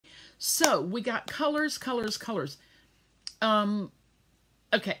So we got colors, colors, colors.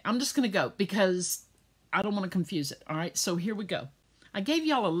 Okay, I'm just going to go because I don't want to confuse it. All right, so here we go. I gave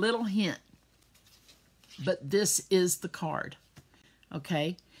y'all a little hint, but this is the card.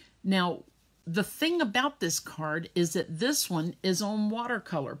 Okay, now the thing about this card is that this one is on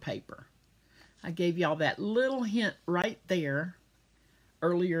watercolor paper. I gave y'all that little hint right there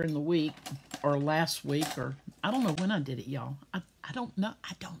earlier in the week or last week, or I don't know when I did it, y'all. I don't know.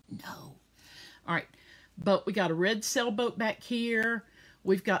 I don't know. All right, but we got a red sailboat back here.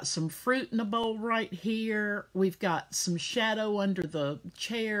 We've got some fruit in a bowl right here. We've got some shadow under the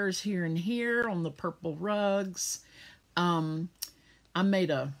chairs here and here on the purple rugs. I made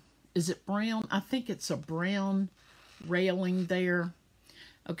a, is it brown? I think it's a brown railing there.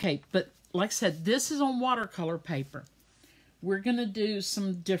 Okay, but like I said, this is on watercolor paper. We're going to do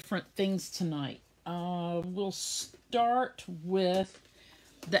some different things tonight. We'll start with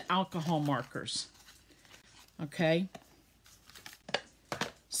the alcohol markers. Okay.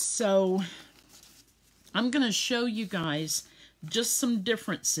 So I'm going to show you guys just some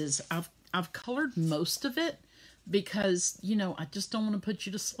differences. I've colored most of it because, you know, I just don't want to put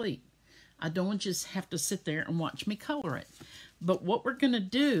you to sleep. I don't want you to have to sit there and watch me color it. But what we're going to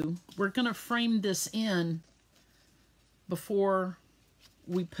do, we're going to frame this in before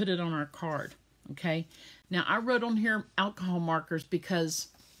we put it on our card. Okay. Now I wrote on here alcohol markers because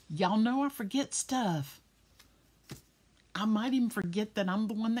y'all know I forget stuff. I might even forget that I'm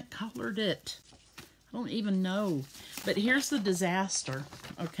the one that colored it. I don't even know. But here's the disaster,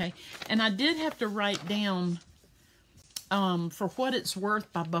 okay? And I did have to write down For What It's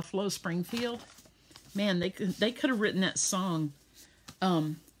Worth by Buffalo Springfield. Man, they could have written that song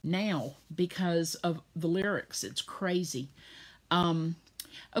now because of the lyrics. It's crazy.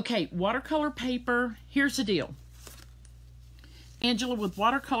 Okay, watercolor paper. Here's the deal. Angela, with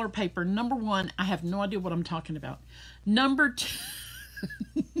watercolor paper, number one, I have no idea what I'm talking about. Number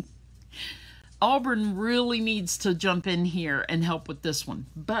two, Auburn really needs to jump in here and help with this one.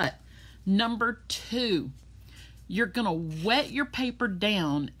 But number two, you're going to wet your paper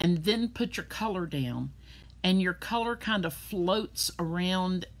down and then put your color down. And your color kind of floats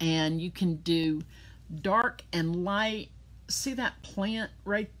around and you can do dark and light. See that plant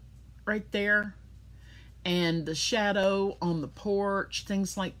right there? And the shadow on the porch,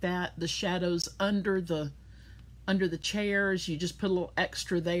 things like that. The shadows under the chairs, you just put a little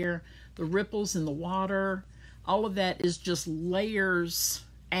extra there. The ripples in the water, all of that is just layers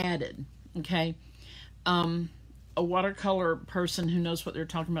added, okay? A watercolor person who knows what they're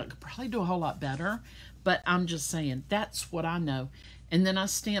talking about could probably do a whole lot better, but I'm just saying, that's what I know. And then I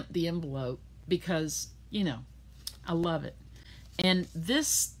stamped the envelope because, you know, I love it. And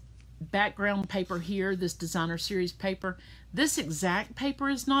this background paper here, this designer series paper, this exact paper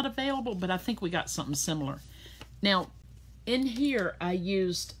is not available, but I think we got something similar. Now, in here I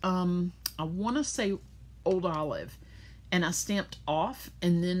used, I want to say Old Olive, and I stamped off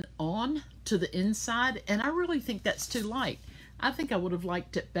and then on to the inside, and I really think that's too light. I think I would have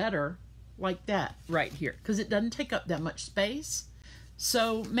liked it better like that right here, because it doesn't take up that much space.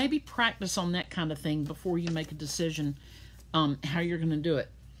 So maybe practice on that kind of thing before you make a decision how you're going to do it.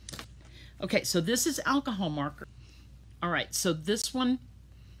 Okay, so this is alcohol marker. All right, so this one,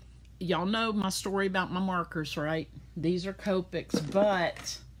 y'all know my story about my markers, right? These are Copics,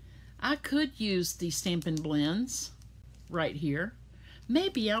 but I could use these Stampin' Blends right here.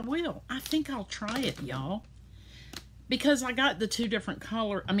 Maybe I will. I think I'll try it, y'all. Because I got the two different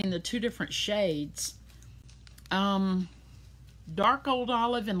the two different shades. Dark Old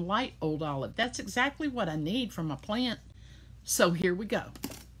Olive and light Old Olive. That's exactly what I need from my plant. So here we go.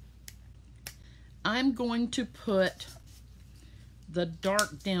 I'm going to put the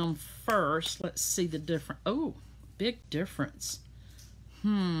dark down first. Let's see the difference. Oh, big difference.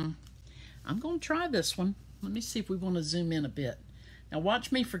 I'm going to try this one. Let me see if we want to zoom in a bit. Now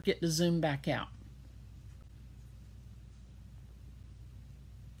watch me forget to zoom back out.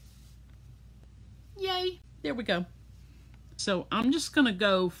 Yay, there we go. So I'm just going to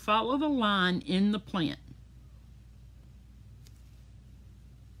go follow the line in the plant.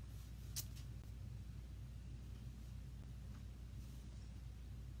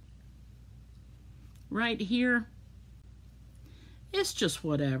 Right here, it's just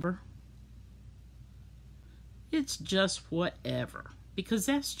whatever. It's just whatever. Because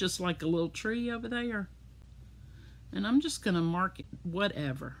that's just like a little tree over there. And I'm just going to mark it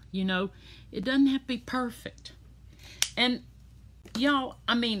whatever. You know, it doesn't have to be perfect. And, y'all,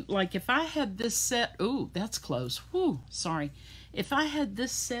 I mean, like if I had this set, ooh, that's close. Whew, sorry. If I had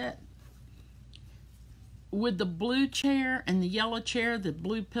this set, with the blue chair and the yellow chair, the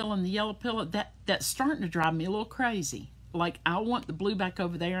blue pillow and the yellow pillow, that's starting to drive me a little crazy. Like, I want the blue back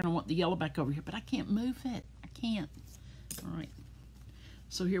over there and I want the yellow back over here, but I can't move it. I can't. All right.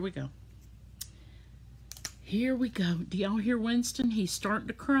 So here we go. Here we go. Do y'all hear Winston? He's starting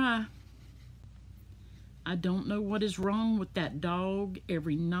to cry. I don't know what is wrong with that dog.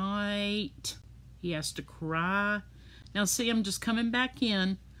 Every night he has to cry. Now see, I'm just coming back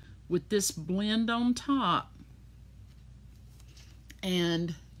in with this blend on top,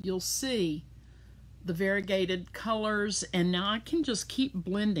 and you'll see the variegated colors, and now I can just keep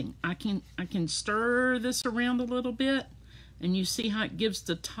blending. I can stir this around a little bit, and you see how it gives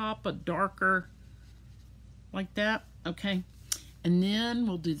the top a darker, like that. Okay, and then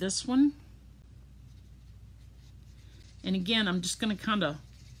we'll do this one. And again, I'm just going to kind of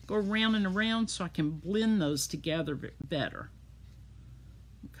go around and around so I can blend those together better.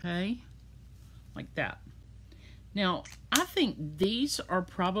 Okay, like that. Now, I think these are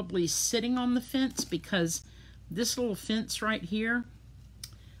probably sitting on the fence because this little fence right here,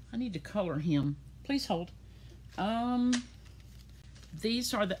 I need to color him. Please hold.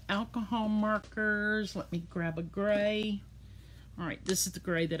 These are the alcohol markers. Let me grab a gray. All right, this is the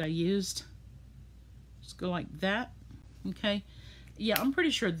gray that I used. Just go like that. Okay, yeah, I'm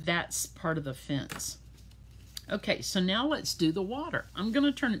pretty sure that's part of the fence. Okay, so now let's do the water. I'm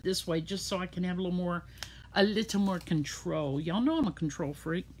gonna turn it this way just so I can have a little more control. Y'all know I'm a control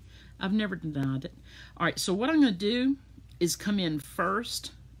freak. I've never denied it. All right, so what I'm gonna do is come in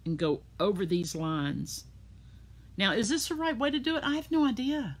first and go over these lines. Now, is this the right way to do it? I have no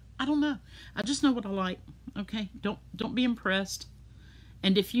idea. I don't know. I just know what I like. Okay, don't be impressed.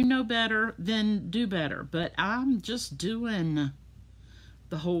 And if you know better, then do better. But I'm just doing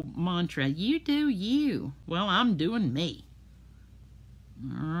the whole mantra, you do you. Well, I'm doing me.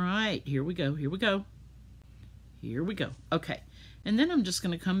 All right, here we go, here we go. Here we go. Okay, and then I'm just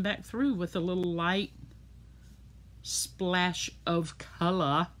going to come back through with a little light splash of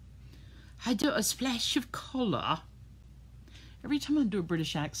color. I do a splash of color. Every time I do a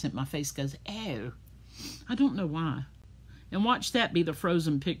British accent, my face goes, oh. I don't know why. And watch that be the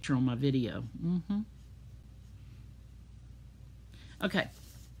frozen picture on my video. Okay.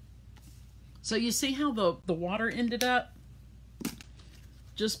 So you see how the water ended up?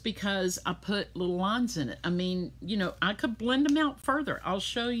 Just because I put little lines in it. I mean, you know, I could blend them out further. I'll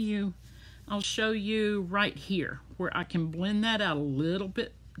show you right here where I can blend that out a little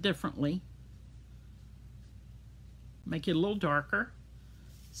bit differently. Make it a little darker.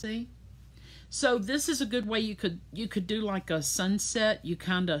 See? So this is a good way you could do like a sunset. You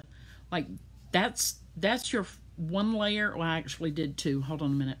kind of like that's your one layer. Well, I actually did two. Hold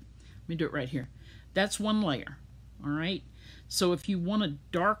on a minute. Let me do it right here. That's one layer. All right. So if you want to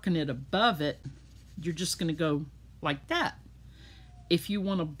darken it above it, you're just going to go like that. If you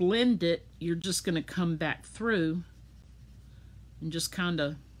want to blend it, you're just going to come back through and just kind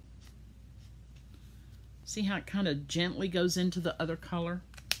of see how it kind of gently goes into the other color.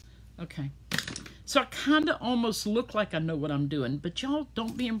 Okay. So I kind of almost look like I know what I'm doing, but y'all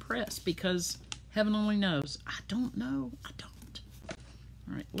don't be impressed because heaven only knows. I don't know. I don't.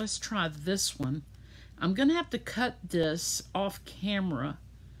 All right, let's try this one. I'm going to have to cut this off camera.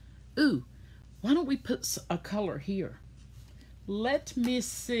 Ooh, why don't we put a color here? Let me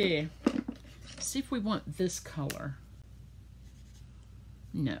see. See if we want this color.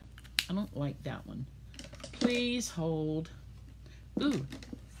 No, I don't like that one. Please hold. Ooh,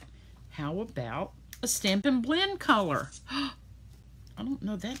 how about a Stampin' Blend color? I don't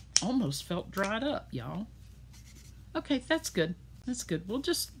know, that almost felt dried up, y'all. Okay, that's good. That's good. We'll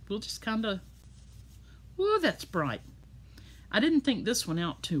just kind of, woo, that's bright. I didn't think this one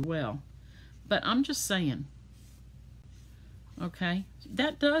out too well, but I'm just saying. Okay,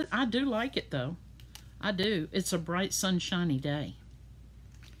 I do like it though. I do. It's a bright, sunshiny day.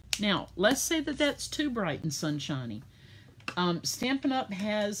 Now, let's say that that's too bright and sunshiny. Stampin' Up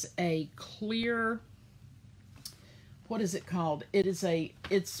has a clear, what is it called?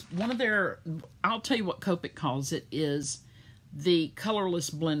 It's one of their, I'll tell you what Copic calls it, is the colorless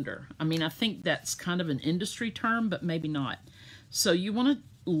blender. I mean, I think that's kind of an industry term, but maybe not. So you want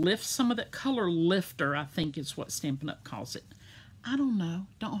to lift some of that color lifter, I think is what Stampin' Up calls it. I don't know.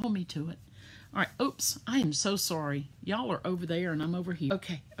 Don't hold me to it. All right. Oops. I am so sorry. Y'all are over there and I'm over here.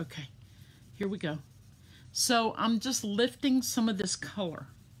 Okay. Okay. Here we go. So I'm just lifting some of this color.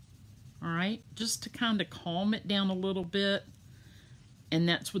 All right. Just to kind of calm it down a little bit. And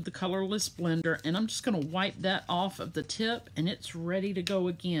that's with the colorless blender. And I'm just going to wipe that off of the tip and it's ready to go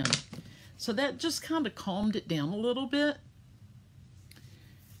again. So that just kind of calmed it down a little bit.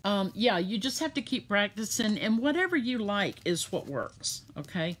 Yeah, you just have to keep practicing, and whatever you like is what works,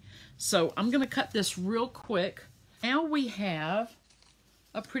 okay? So I'm going to cut this real quick. Now we have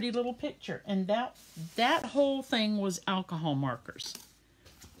a pretty little picture, and that whole thing was alcohol markers,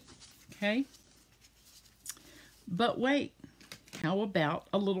 okay? But wait, how about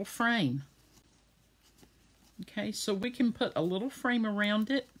a little frame? Okay, so we can put a little frame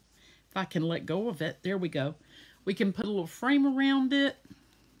around it. If I can let go of it, there we go. We can put a little frame around it,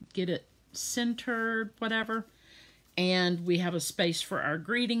 get it centered, whatever. And we have a space for our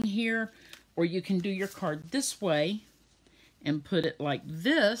greeting here. Or you can do your card this way and put it like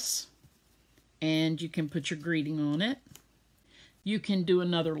this. And you can put your greeting on it. You can do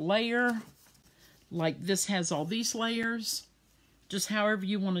another layer. Like this has all these layers. Just however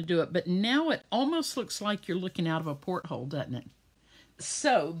you want to do it. But now it almost looks like you're looking out of a porthole, doesn't it?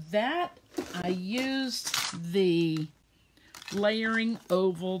 So that, I used the layering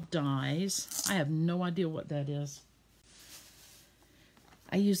oval dies. I have no idea what that is.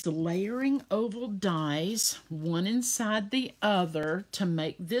 I used the layering oval dies, one inside the other, to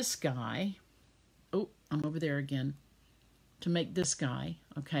make this guy. Oh, I'm over there again. To make this guy,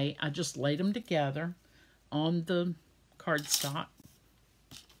 okay? I just laid them together on the cardstock.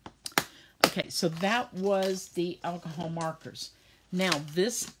 Okay, so that was the alcohol markers. Now,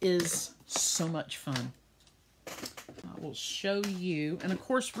 this is so much fun. I will show you. And, of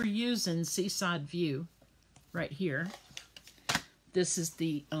course, we're using Seaside View right here. This is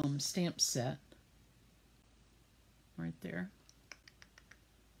the stamp set right there.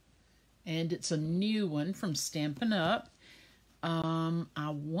 And it's a new one from Stampin' Up. I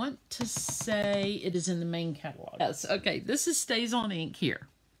want to say it is in the main catalog. Yes, okay. This is Stays on Ink here.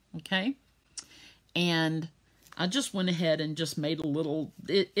 Okay. And I just went ahead and just made a little,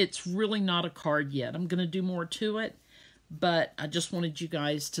 it's really not a card yet. I'm going to do more to it, but I just wanted you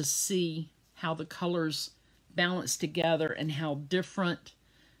guys to see how the colors balance together and how different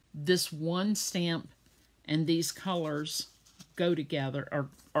this one stamp and these colors go together,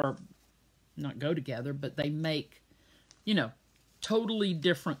 or not go together, but they make, you know, totally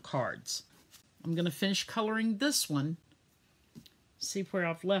different cards. I'm going to finish coloring this one. See where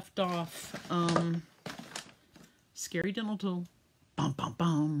I've left off. Scary Dental Tool. Bum, bum,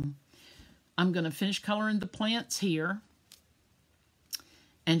 bum. I'm going to finish coloring the plants here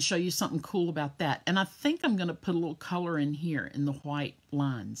and show you something cool about that. And I think I'm going to put a little color in here in the white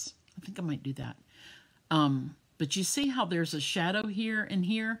lines. I think I might do that. But you see how there's a shadow here and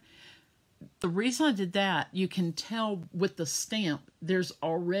here? The reason I did that, you can tell with the stamp, there's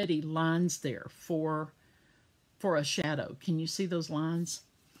already lines there for a shadow. Can you see those lines?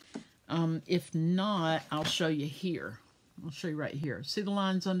 If not, I'll show you here. I'll show you right here. See the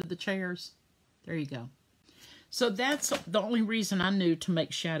lines under the chairs? There you go. So that's the only reason I knew to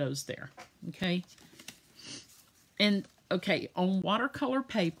make shadows there. Okay. And, okay, on watercolor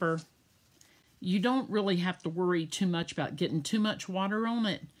paper, you don't really have to worry too much about getting too much water on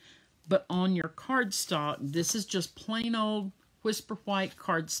it. But on your cardstock, this is just plain old Whisper White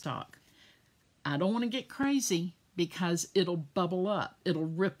cardstock. I don't want to get crazy because it'll bubble up. It'll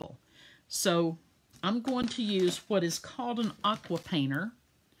ripple. So I'm going to use what is called an aqua painter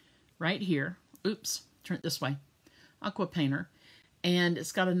right here. Oops, turn it this way. Aqua painter. And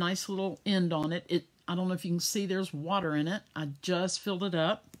it's got a nice little end on it. I don't know if you can see there's water in it. I just filled it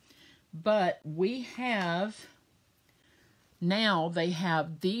up. But we have, now they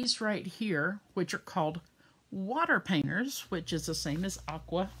have these right here, which are called water painters, which is the same as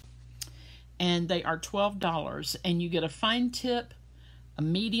aqua. And they are $12. And you get a fine tip, a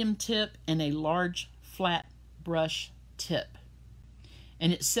medium tip, and a large flat brush tip.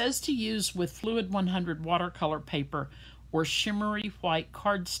 And it says to use with Fluid 100 watercolor paper or shimmery white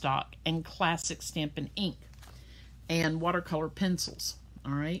cardstock and classic Stampin' ink and watercolor pencils.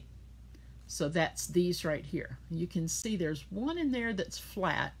 All right. So that's these right here. You can see there's one in there that's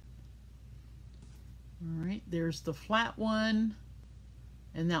flat. All right. There's the flat one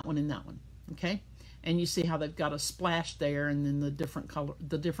and that one and that one. Okay. And you see how they've got a splash there, and then the different color,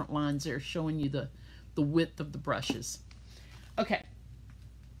 the different lines there showing you the width of the brushes. Okay.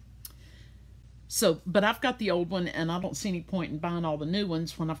 So, but I've got the old one, and I don't see any point in buying all the new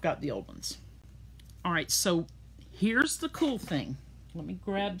ones when I've got the old ones. All right, so here's the cool thing. Let me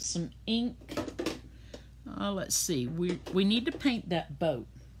grab some ink. Let's see. We need to paint that boat.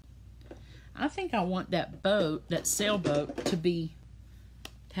 I think I want that boat, that sailboat, to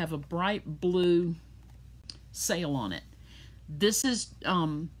have a bright blue sail on it. This is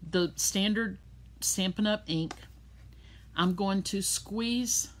the standard Stampin' Up ink. I'm going to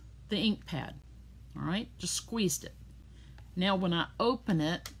squeeze the ink pad. All right, just squeezed it. Now when I open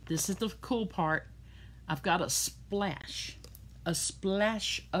it, this is the cool part, I've got a splash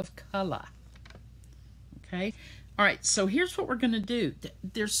of color. Okay. All right, so here's what we're going to do.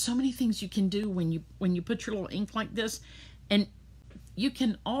 There's so many things you can do when you put your little ink like this. And you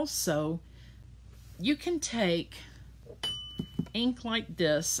can also, you can take ink like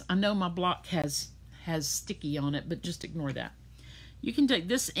this. I know my block has sticky on it, but just ignore that. You can take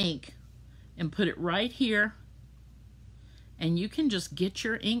this ink and put it right here, and you can just get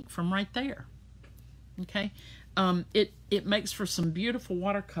your ink from right there. Okay. It makes for some beautiful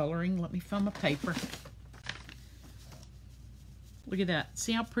watercoloring. Let me find my paper. Look at that.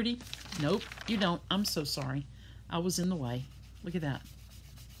 See how pretty? Nope, you don't. I'm so sorry. I was in the way. Look at that.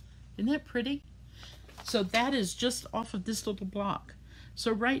 Isn't that pretty? So that is just off of this little block.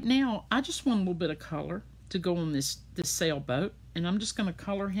 So right now, I just want a little bit of color to go on this sailboat. And I'm just going to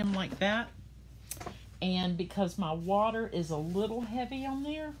color him like that. And because my water is a little heavy on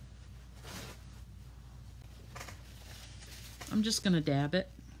there, I'm just going to dab it.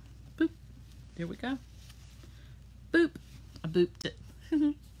 Boop. There we go. Boop. I booped it.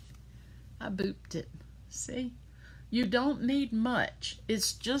 I booped it. See? You don't need much.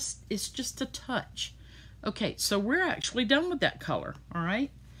 It's just a touch. Okay, so we're actually done with that color, all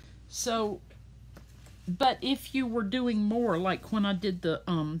right? So, but if you were doing more, like when I did the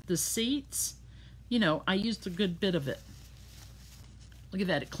seats, you know, I used a good bit of it. Look at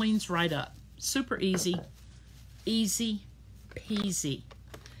that. It cleans right up. Super easy. Easy peasy.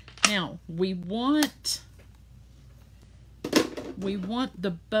 Now, we want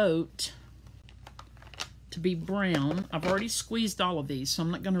the boat to be brown. I've already squeezed all of these, so I'm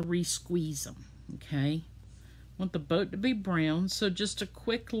not going to re-squeeze them, okay? Want the boat to be brown, so just a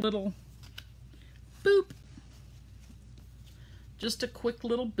quick little boop. Just a quick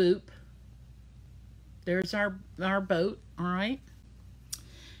little boop. There's our boat, all right?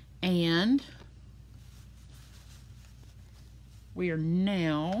 And we are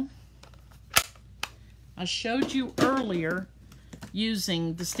now, I showed you earlier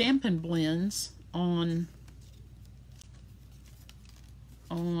using the Stampin' blends on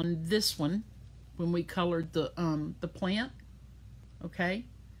this one when we colored the plant, okay?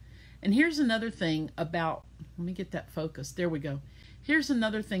 And here's another thing about, let me get that focused, there we go. Here's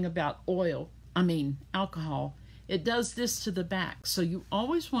another thing about alcohol. It does this to the back, so you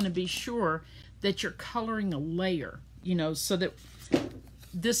always want to be sure that you're coloring a layer, you know, so that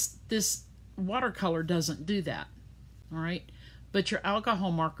this watercolor doesn't do that, all right? But your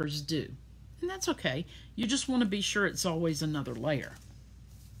alcohol markers do. And that's okay. You just want to be sure it's always another layer,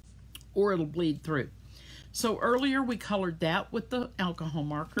 or it'll bleed through. So earlier we colored that with the alcohol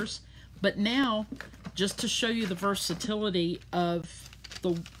markers, but now, just to show you the versatility of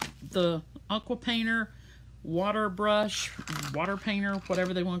the aqua painter, water brush, water painter,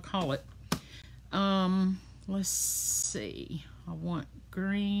 whatever they want to call it. Let's see. I want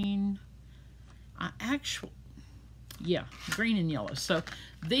green. Yeah, green and yellow. So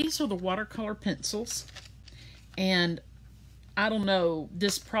these are the watercolor pencils, and I don't know,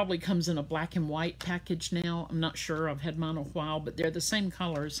 this probably comes in a black and white package now. I'm not sure. I've had mine a while, but they're the same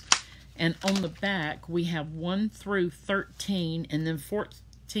colors. And on the back, we have 1 through 13 and then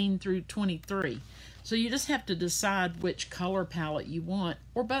 14 through 23. So you just have to decide which color palette you want,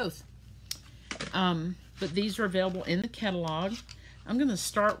 or both. But these are available in the catalog. I'm going to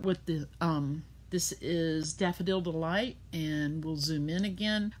start with the, this is Daffodil Delight, and we'll zoom in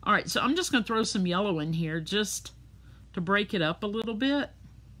again. All right, so I'm just going to throw some yellow in here just to break it up a little bit.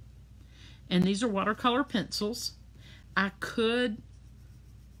 And these are watercolor pencils. I could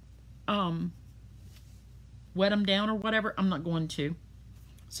wet them down or whatever. I'm not going to.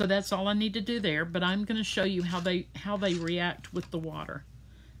 So that's all I need to do there, but I'm going to show you how they react with the water.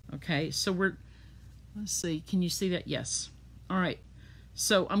 Okay, so let's see, can you see that? Yes. All right,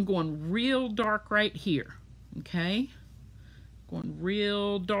 so I'm going real dark right here, okay? Going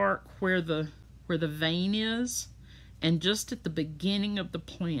real dark where the vein is, and just at the beginning of the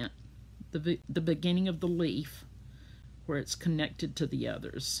plant, the beginning of the leaf, where it's connected to the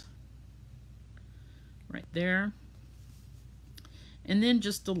others. Right there. And then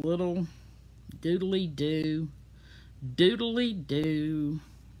just a little doodly-doo, doodly-doo.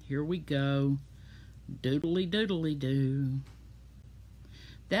 Here we go. Doodly-doodly-doo.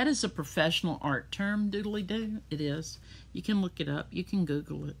 That is a professional art term, doodly-doo. It is. You can look it up. You can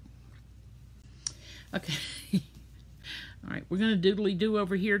Google it. Okay. All right, we're going to doodly-doo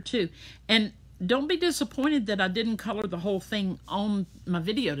over here too. And don't be disappointed that I didn't color the whole thing on my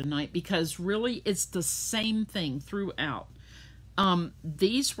video tonight, because really it's the same thing throughout.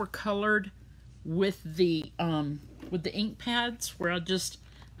 These were colored with the with the ink pads where I just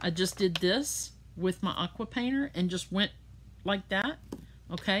did this with my aqua painter and just went like that,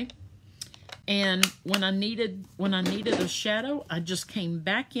 okay? And when I needed a shadow, I just came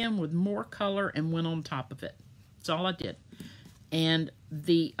back in with more color and went on top of it. That's all I did. And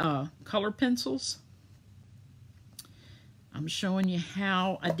the color pencils, I'm showing you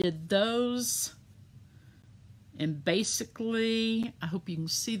how I did those. And basically, I hope you can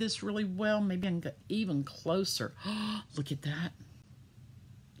see this really well. Maybe I can get even closer. Look at that.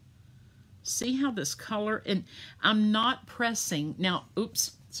 See how this color, and I'm not pressing. Now,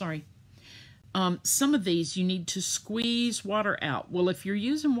 oops, sorry. Some of these you need to squeeze water out. Well, if you're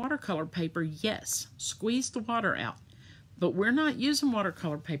using watercolor paper, yes, squeeze the water out. But we're not using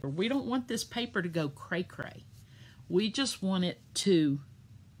watercolor paper. We don't want this paper to go cray-cray. We just want it to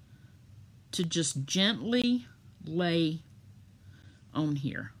just gently lay on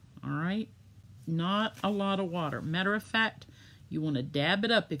here, all right? Not a lot of water. Matter of fact, you want to dab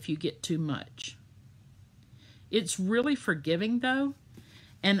it up if you get too much. It's really forgiving though,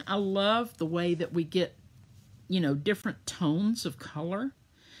 and I love the way that we get, you know, different tones of color.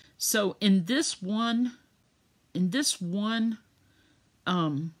 So in this one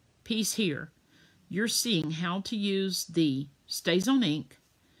piece here, you're seeing how to use the Stays on Ink,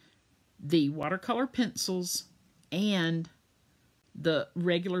 the watercolor pencils, and the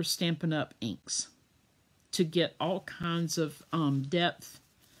regular Stampin' Up! Inks to get all kinds of depth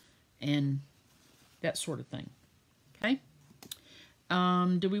and that sort of thing. Okay?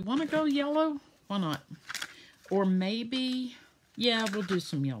 Do we want to go yellow? Why not? Or maybe, yeah, we'll do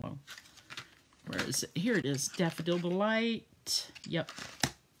some yellow. Where is it? Here it is. Daffodil Delight. Yep.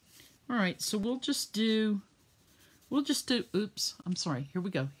 All right, so we'll just do, oops, I'm sorry. Here we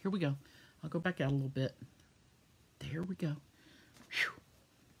go. I'll go back out a little bit. There we go. Whew.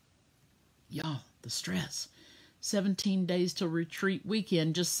 Y'all, the stress. 17 days till retreat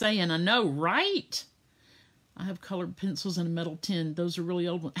weekend. Just saying, I know, right? I have colored pencils in a metal tin. Those are really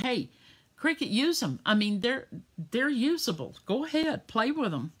old ones. Hey, Cricut, use them. I mean, they're usable. Go ahead, play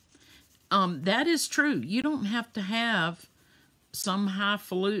with them. That is true. You don't have to have some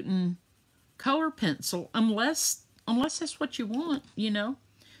highfalutin color pencil unless that's what you want, you know.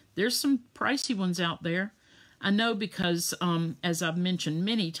 There's some pricey ones out there. I know because, as I've mentioned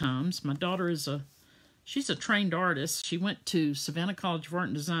many times, my daughter she's a trained artist. She went to Savannah College of Art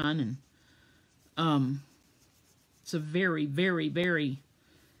and Design, and it's a very, very, very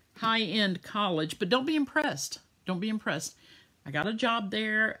high-end college. But don't be impressed. Don't be impressed. I got a job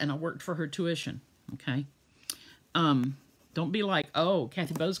there, and I worked for her tuition, okay? Don't be like, oh,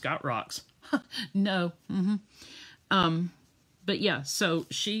 Kathy Bowes got rocks. No. But yeah, so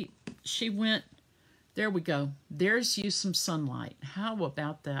she went, there we go. There's you some sunlight. How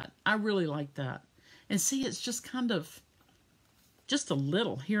about that? I really like that. And see, it's just kind of, just a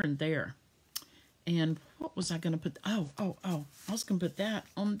little here and there. And what was I going to put? Oh, I was going to put that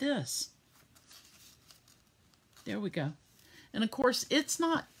on this. There we go. And of course, it's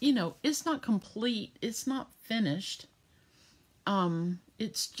not, you know, it's not complete. It's not finished.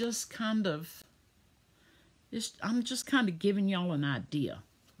 It's just kind of, I'm just kind of giving y'all an idea.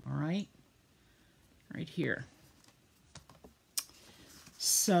 All right. Right here.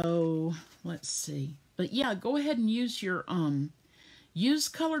 So let's see. But yeah, go ahead and use your, use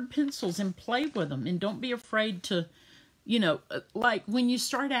colored pencils and play with them. And don't be afraid to, you know, like when you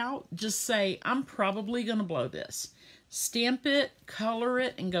start out, just say, I'm probably going to blow this. Stamp it, color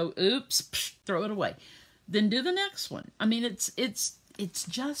it, and go, oops, psh, throw it away. Then do the next one. I mean, it's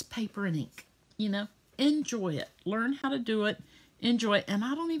just paper and ink, you know. Enjoy it. Learn how to do it. Enjoy it. And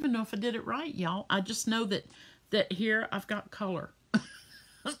I don't even know if I did it right, y'all. I just know that here I've got color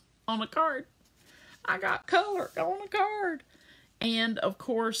on a card. I got color on a card. And of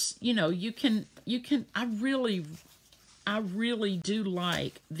course, you know, you can, I really do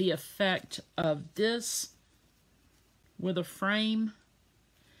like the effect of this with a frame,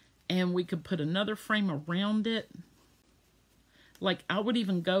 and we could put another frame around it. Like, I would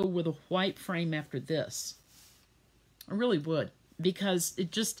even go with a white frame after this. I really would, because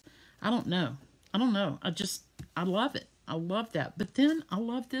it just, I don't know. I love it. I love that. But then I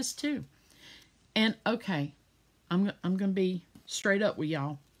love this too. And okay, I'm going to be straight up with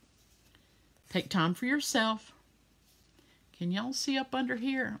y'all. Take time for yourself. Can y'all see up under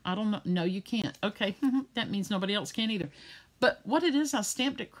here? I don't know. No, you can't. Okay, that means nobody else can either. But what it is, I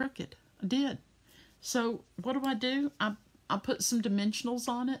stamped it crooked. I did. So what do? I put some dimensionals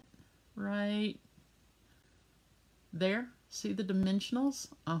on it. Right there. See the dimensionals?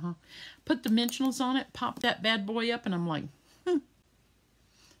 Put dimensionals on it, pop that bad boy up, and I'm like,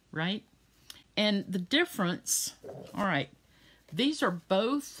 right? And the difference, all right, these are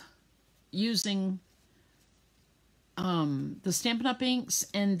both using the Stampin' Up! Inks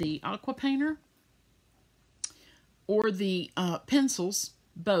and the Aqua Painter, or the pencils,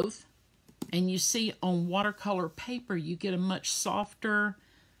 both. And you see on watercolor paper, you get a much softer,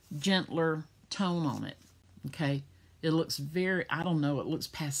 gentler tone on it, okay? It looks very, I don't know, it looks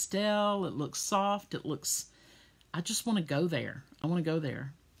pastel, it looks soft, it looks, I just want to go there. I want to go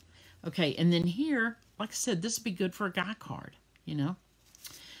there. Okay, and then here, like I said, this would be good for a guy card, you know?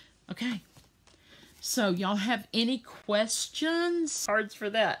 Okay. So, y'all have any questions? Cards for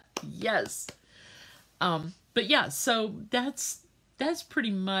that. Yes. But yeah, so that's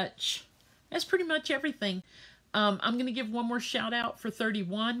pretty much everything. I'm going to give one more shout out for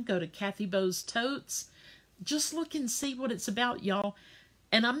 31. Go to Kathy Bo's Totes. Just look and see what it's about, y'all.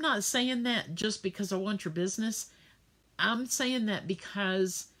 And I'm not saying that just because I want your business. I'm saying that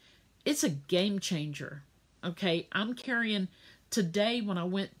because it's a game changer. Okay, I'm carrying today when I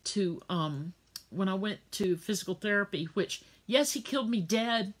went to physical therapy, which, yes, he killed me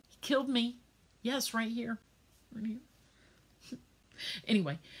dead. He killed me. Yes, right here. Right here.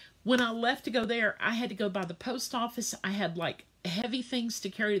 Anyway, when I left to go there, I had to go by the post office. I had like heavy things to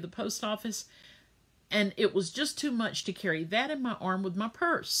carry to the post office, and it was just too much to carry that in my arm with my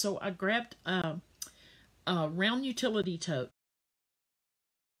purse. So I grabbed a round utility tote,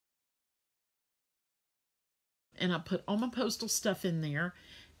 and I put all my postal stuff in there,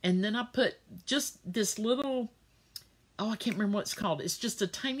 and then I put just this little, oh, I can't remember what it's called. It's just a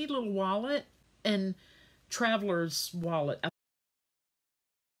tiny little wallet and traveler's wallet.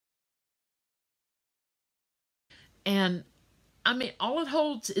 And I mean, all it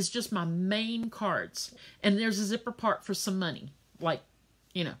holds is just my main cards. And there's a zipper part for some money. Like,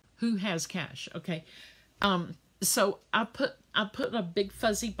 you know, who has cash? Okay. So I put a big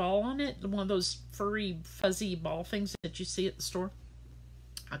fuzzy ball on it. One of those furry fuzzy ball things that you see at the store.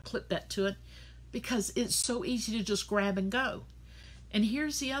 I clipped that to it because it's so easy to just grab and go. And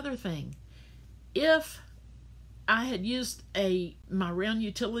here's the other thing. If I had used my round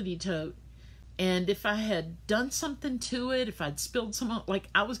utility tote, and if I had done something to it, if I'd spilled some, like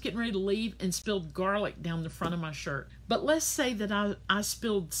I was getting ready to leave and spilled garlic down the front of my shirt. But let's say that I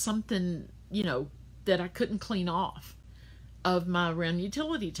spilled something, you know, that I couldn't clean off of my round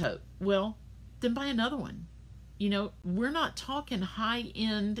utility tote. Well, then buy another one. You know, we're not talking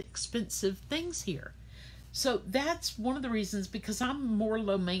high-end expensive things here. So that's one of the reasons, because I'm more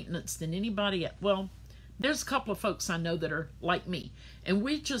low maintenance than anybody. Well, there's a couple of folks I know that are like me, and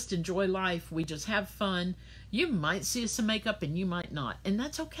we just enjoy life. We just have fun. You might see us in makeup and you might not, and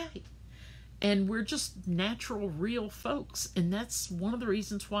that's okay. And we're just natural, real folks, and that's one of the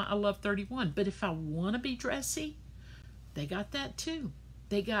reasons why I love 31. But if I want to be dressy, they got that too.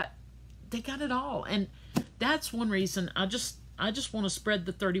 They got it all, and that's one reason I just want to spread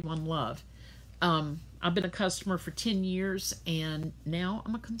the 31 love. I've been a customer for 10 years, and now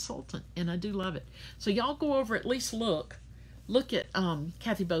I'm a consultant, and I do love it. So y'all go over, at least look at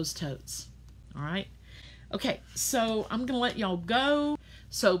Kathy Bo's Totes. All right? Okay, so I'm going to let y'all go.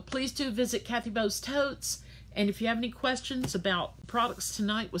 So please do visit Kathy Bo's Totes, and if you have any questions about products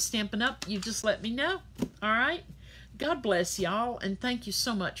tonight with Stampin' Up, you just let me know. All right? God bless y'all, and thank you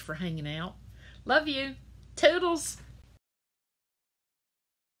so much for hanging out. Love you. Toodles.